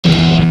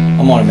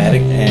I'm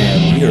Automatic,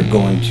 and we are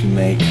going to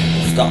make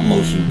stop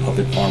motion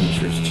puppet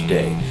armatures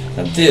today.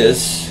 Now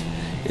this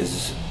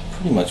is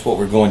pretty much what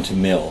we're going to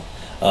mill.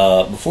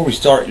 Before we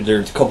start,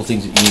 there's a couple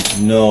things that you need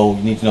to know.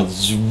 You need to know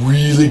this is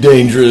really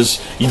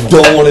dangerous. You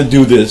don't want to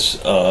do this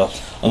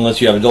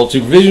unless you have adult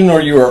supervision or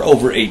you are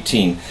over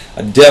 18.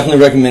 I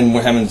definitely recommend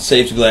having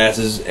safety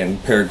glasses and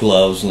a pair of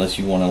gloves unless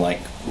you want to like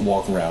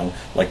walk around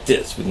like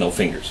this with no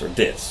fingers or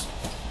this.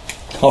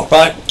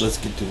 Alright, let's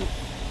get to it.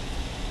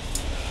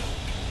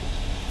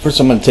 First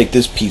I'm going to take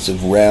this piece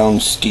of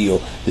round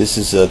steel. This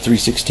is a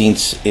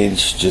 3/16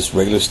 inch, just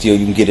regular steel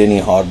you can get any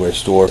hardware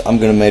store. I'm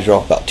going to measure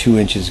off about 2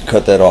 inches and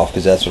cut that off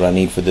because that's what I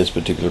need for this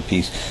particular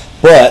piece.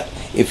 But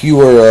if you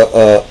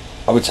were,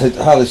 I would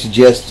highly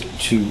suggest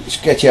to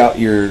sketch out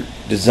your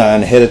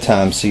design ahead of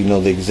time so you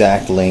know the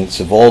exact lengths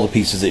of all the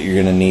pieces that you're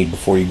going to need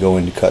before you go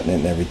into cutting it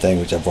and everything,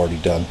 which I've already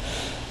done,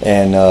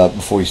 and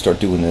before you start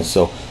doing this.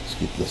 So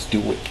let's do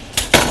it.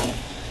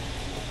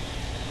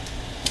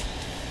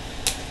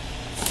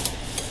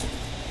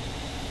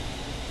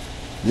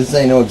 This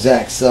ain't no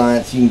exact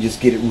science. You can just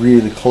get it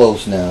really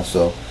close now.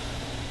 So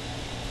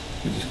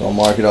we're just gonna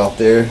mark it off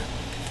there.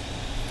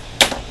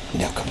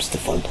 Now comes the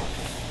fun part.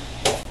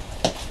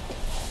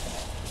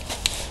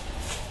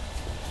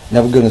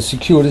 Now we're going to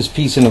secure this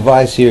piece in a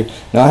vise here.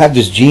 Now I have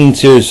this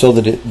jeans here so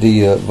that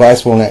the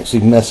vise won't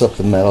actually mess up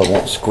the metal. It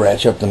won't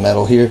scratch up the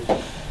metal here,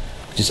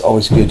 which is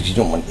always good because you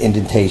don't want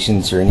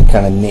indentations or any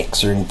kind of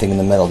nicks or anything in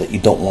the metal that you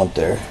don't want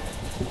there.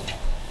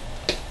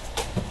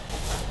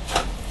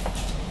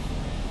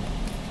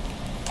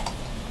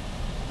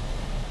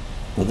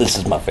 Well, this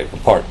is my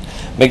favorite part.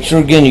 Make sure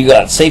again you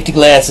got safety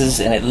glasses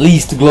and at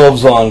least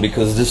gloves on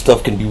because this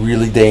stuff can be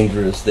really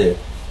dangerous there.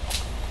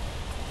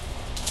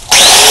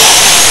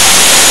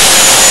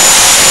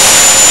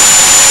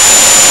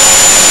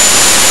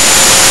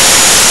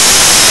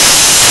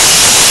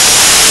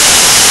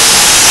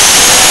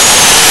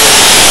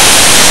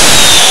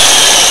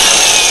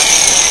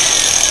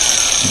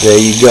 There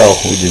you go.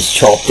 We just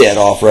chopped that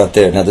off right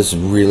there. Now this is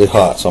really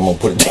hot, so I'm going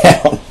to put it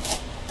down.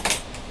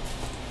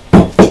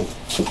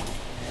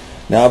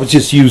 Now I was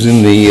just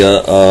using the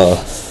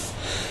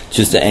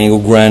angle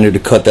grinder to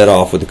cut that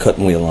off with the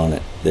cutting wheel on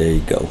it. There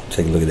you go.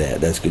 Take a look at that.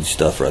 That's good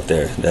stuff right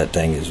there. That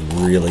thing is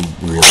really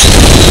mean.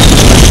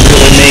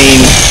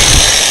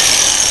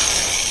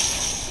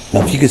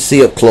 Now if you can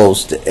see up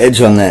close, the edge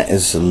on that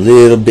is a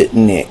little bit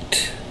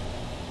nicked.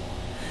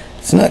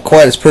 It's not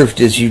quite as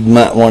perfect as you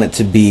might want it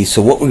to be.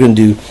 So what we're going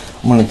to do,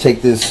 I'm going to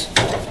take this,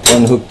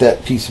 unhook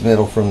that piece of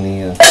metal from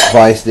the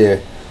vise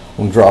there. I'm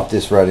going to drop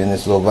this right in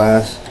this little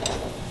vise.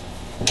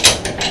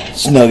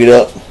 Snug it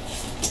up.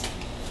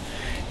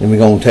 Then we're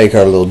going to take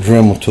our little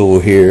Dremel tool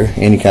here.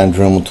 Any kind of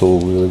Dremel tool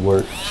will really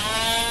work.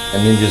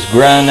 And then just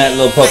grind that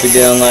little puppy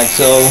down like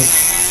so.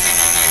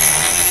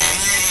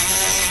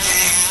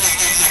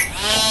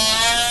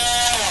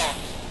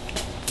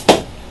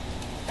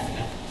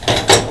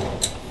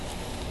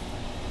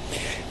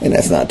 And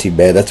that's not too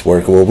bad. That's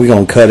workable. We're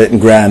going to cut it and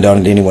grind on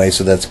it anyway,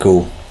 so that's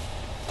cool.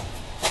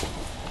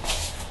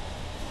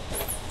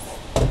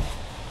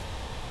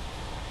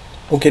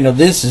 Okay, now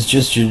this is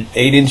just your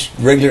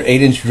regular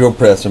 8-inch drill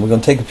press, and we're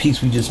going to take a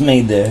piece we just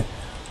made there.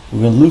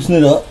 We're going to loosen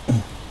it up,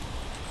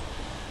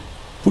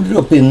 put it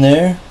up in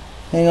there,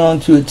 hang on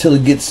to it till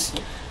it gets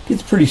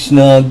pretty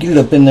snug. Get it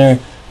up in there.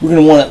 We're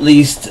going to want at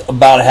least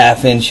about a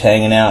 1/2 inch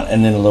hanging out,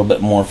 and then a little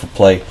bit more for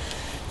play.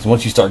 So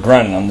once you start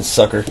grinding on this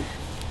sucker,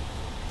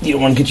 you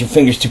don't want to get your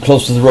fingers too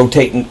close to the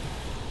rotating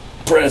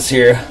press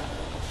here.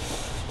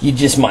 You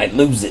just might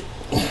lose it.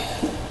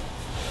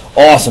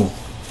 Awesome.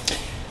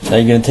 Now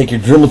you're going to take your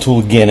Dremel tool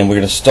again, and we're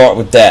going to start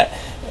with that.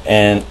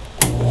 And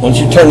once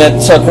you turn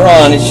that sucker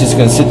on, it's just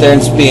going to sit there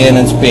and spin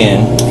and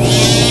spin.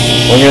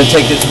 We're going to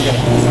take this.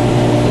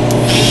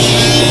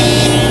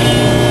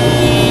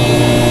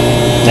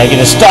 Now you're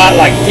going to start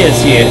like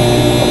this here,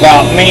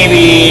 about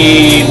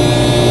maybe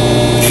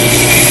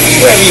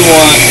wherever you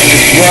want, and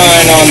just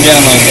grind on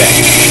down like that.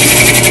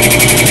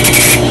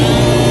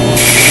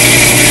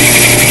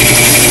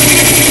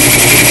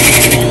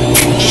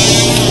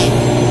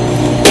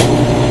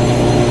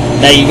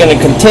 Now you're going to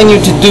continue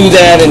to do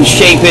that and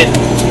shape it.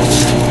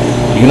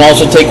 You can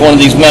also take one of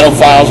these metal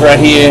files right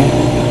here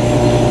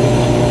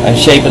and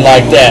shape it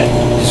like that.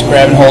 Just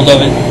grabbing hold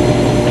of it,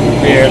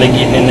 barely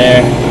getting in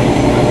there,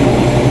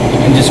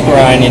 and just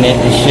grinding it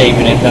and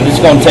shaping it. Now this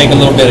is going to take a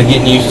little bit of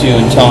getting used to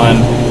in time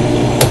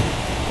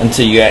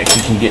until you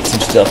actually can get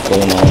some stuff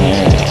going on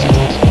there.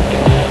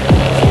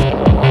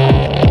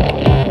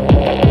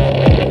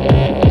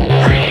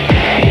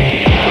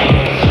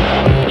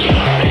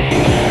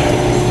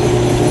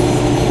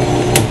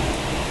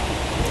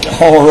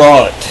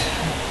 Alright,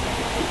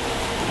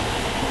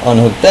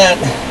 unhook that.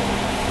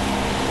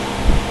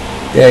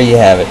 There you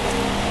have it.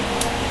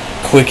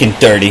 Quick and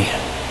dirty.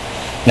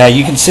 Now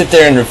you can sit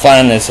there and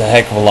refine this a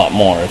heck of a lot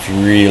more if you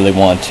really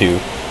want to.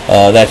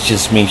 That's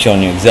just me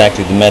showing you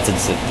exactly the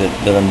methods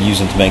that I'm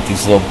using to make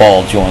these little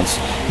ball joints.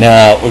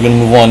 Now we're going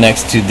to move on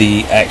next to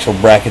the actual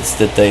brackets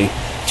that they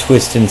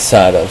twist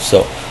inside of.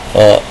 So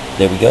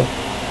there we go.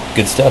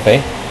 Good stuff, eh?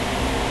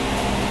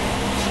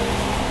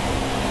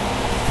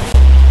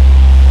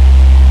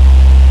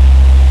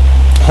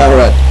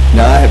 Alright,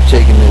 now I have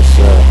taken this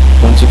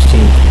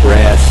 1/16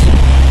 brass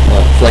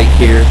plate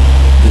here.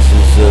 This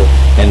is,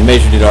 and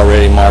measured it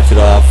already, marked it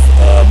off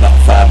about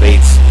 5/8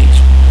 each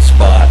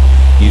spot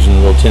using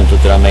the little template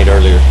that I made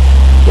earlier.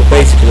 But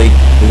basically,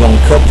 we're going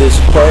to cut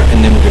this apart and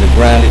then we're going to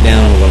grind it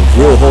down. We're going to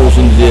drill holes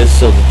into this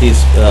so that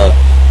these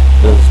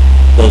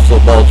those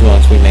little ball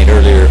joints we made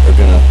earlier are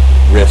going to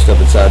rest up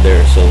inside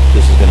there. So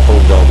this is going to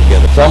hold it all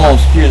together. So I'm going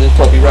to secure this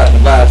puppy right in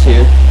the vise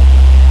here.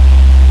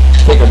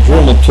 Take a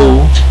Dremel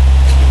tool,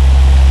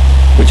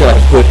 which I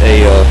have put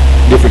a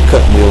different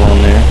cutting wheel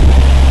on there.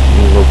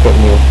 A little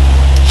cutting wheel.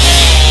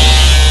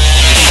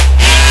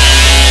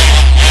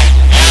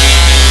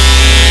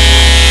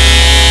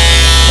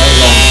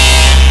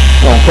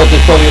 I'm going to cut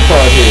this puppy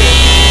apart here.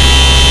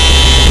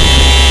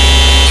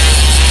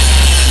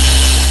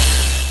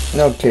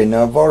 Okay,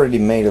 now I've already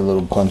made a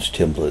little punch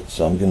template,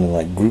 so I'm going to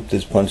like group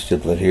this punch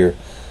template here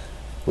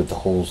with the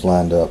holes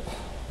lined up,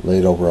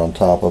 laid over on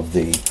top of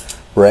the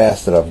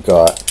brass that I've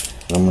got.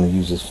 And I'm going to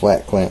use this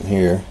flat clamp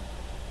here.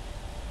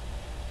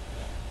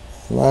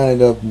 Line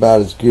it up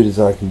about as good as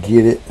I can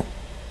get it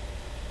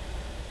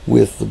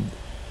with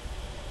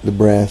the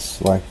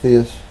brass like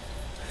this,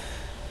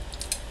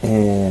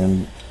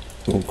 and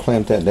we'll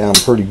clamp that down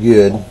pretty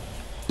good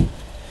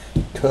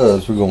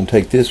because we're going to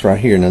take this right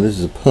here. Now this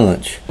is a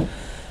punch.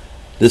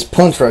 This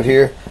punch right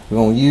here we're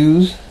going to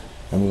use,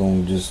 and we're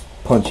going to just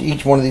punch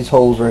each one of these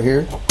holes right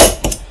here.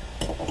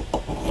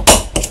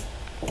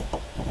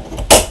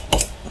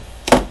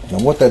 Now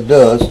what that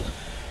does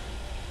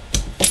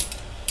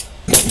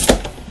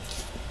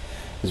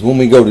is when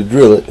we go to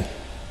drill it,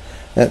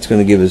 that's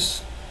going to give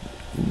us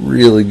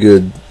really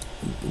good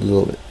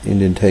little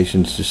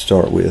indentations to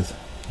start with.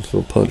 Those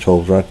little punch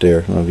holes right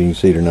there. I don't know if you can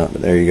see it or not,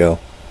 but there you go.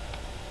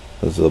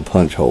 Those little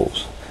punch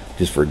holes,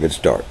 just for a good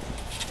start.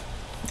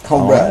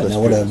 Alright, now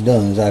what I've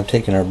done is I've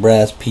taken our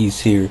brass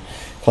piece here,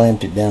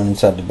 clamped it down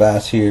inside the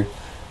vise here.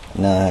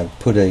 Now I've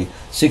put a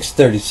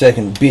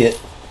 6/32 bit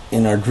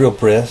in our drill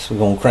press. We're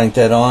going to crank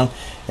that on,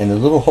 and the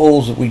little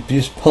holes that we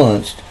just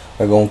punched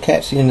are going to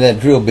catch the end of that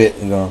drill bit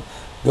and going to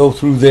go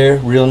through there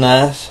real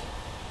nice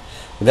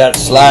without it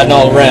sliding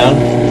all around.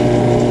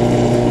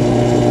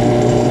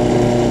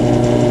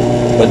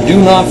 But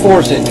do not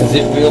force it, because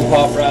it will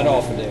pop right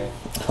off of there.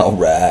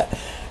 Alright,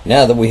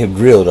 now that we have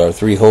drilled our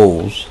 3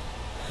 holes,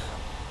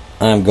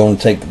 I'm going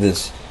to take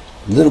this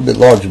little bit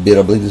larger bit,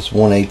 I believe this is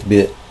 1/8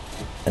 bit,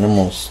 and I'm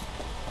going to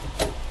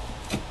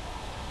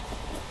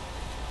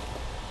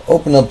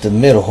open up the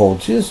middle hole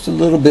just a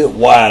little bit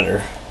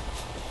wider,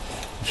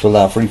 which will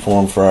allow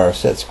freeform for our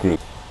set screw.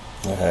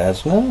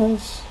 That's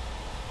nice.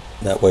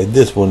 That way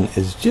this one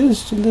is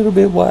just a little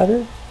bit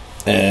wider,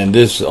 and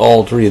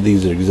all 3 of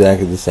these are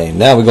exactly the same.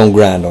 Now we're going to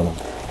grind on them.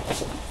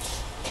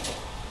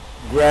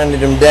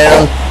 Grinded them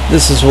down.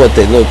 This is what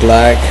they look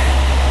like.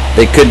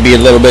 They could be a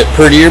little bit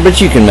prettier,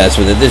 but you can mess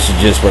with it. This is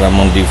just what I'm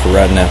going to do for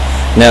right now.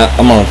 Now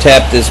I'm going to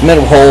tap this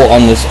middle hole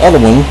on this other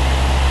one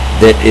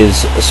that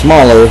is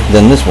smaller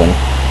than this one.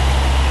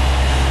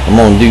 I'm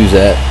going to do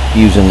that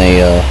using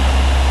a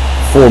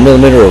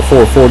 4mm or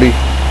 440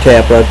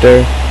 tap right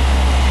there.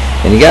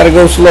 And you got to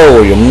go slow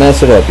or you'll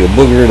mess it up. You'll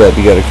booger it up.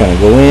 You got to kind of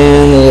go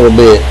in a little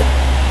bit.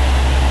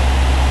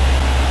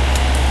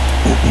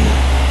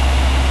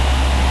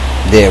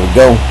 There we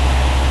go.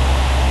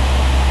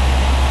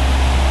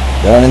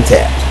 Done and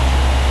tapped.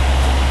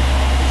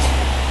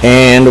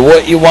 And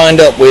what you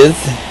wind up with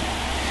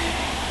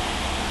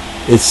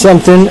is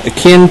something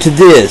akin to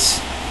this.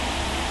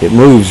 It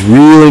moves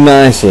really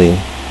nicely.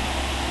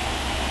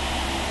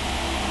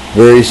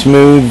 Very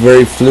smooth,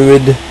 very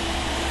fluid.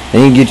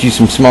 And you can get you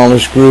some smaller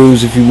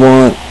screws if you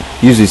want.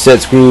 Usually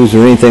set screws or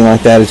anything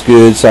like that is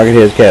good. Socket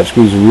heads, cap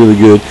screws are really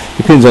good.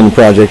 Depends on the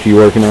project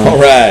you're working on.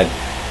 Alright.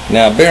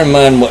 Now bear in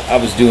mind what I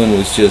was doing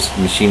was just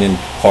machining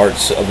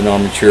parts of an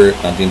armature,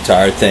 not the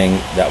entire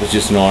thing. That was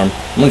just an arm.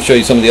 I'm going to show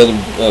you some of the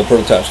other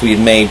prototypes we had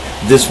made.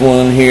 This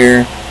one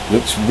here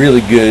looks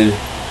really good,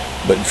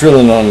 but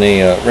drilling on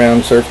the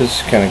round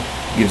surface kind of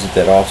gives it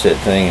that offset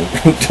thing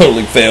and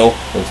totally fail.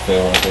 Let's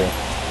fail right there.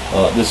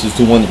 This is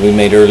the one that we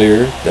made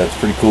earlier. That's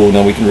pretty cool.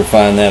 Now we can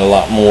refine that a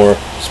lot more,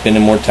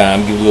 spending more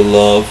time, give it a little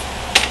love.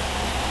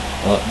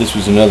 This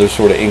was another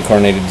sort of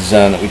incarnated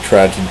design that we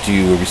tried to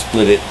do where we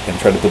split it and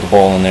tried to put the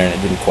ball in there and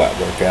it didn't quite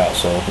work out,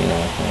 so you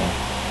know,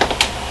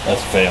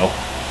 that's a fail.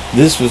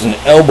 This was an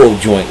elbow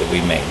joint that we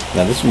made.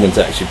 Now this one's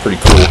actually pretty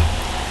cool.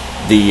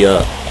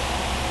 The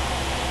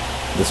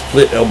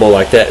split elbow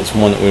like that is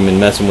one that we've been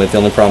messing with. The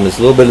only problem is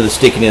a little bit of the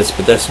stickiness,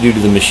 but that's due to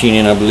the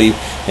machining, I believe,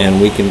 and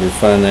we can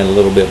refine that a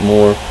little bit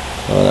more.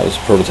 That was a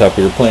prototype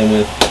we were playing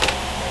with.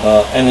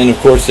 And then of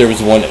course there was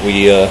the one that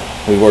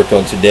we worked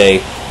on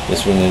today.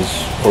 This one is,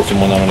 of course, the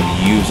one I'm going to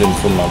be using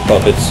for my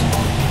puppets.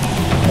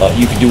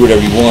 You can do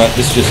whatever you want.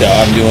 This is just how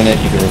I'm doing it.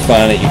 You can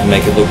refine it. You can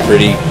make it look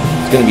pretty.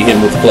 It's going to be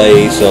hidden with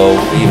clay, so,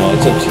 you know,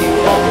 it's up to you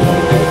how you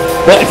want to do it.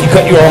 But if you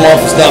cut your arm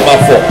off, it's not my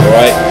fault,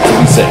 alright? So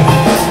be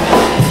safe.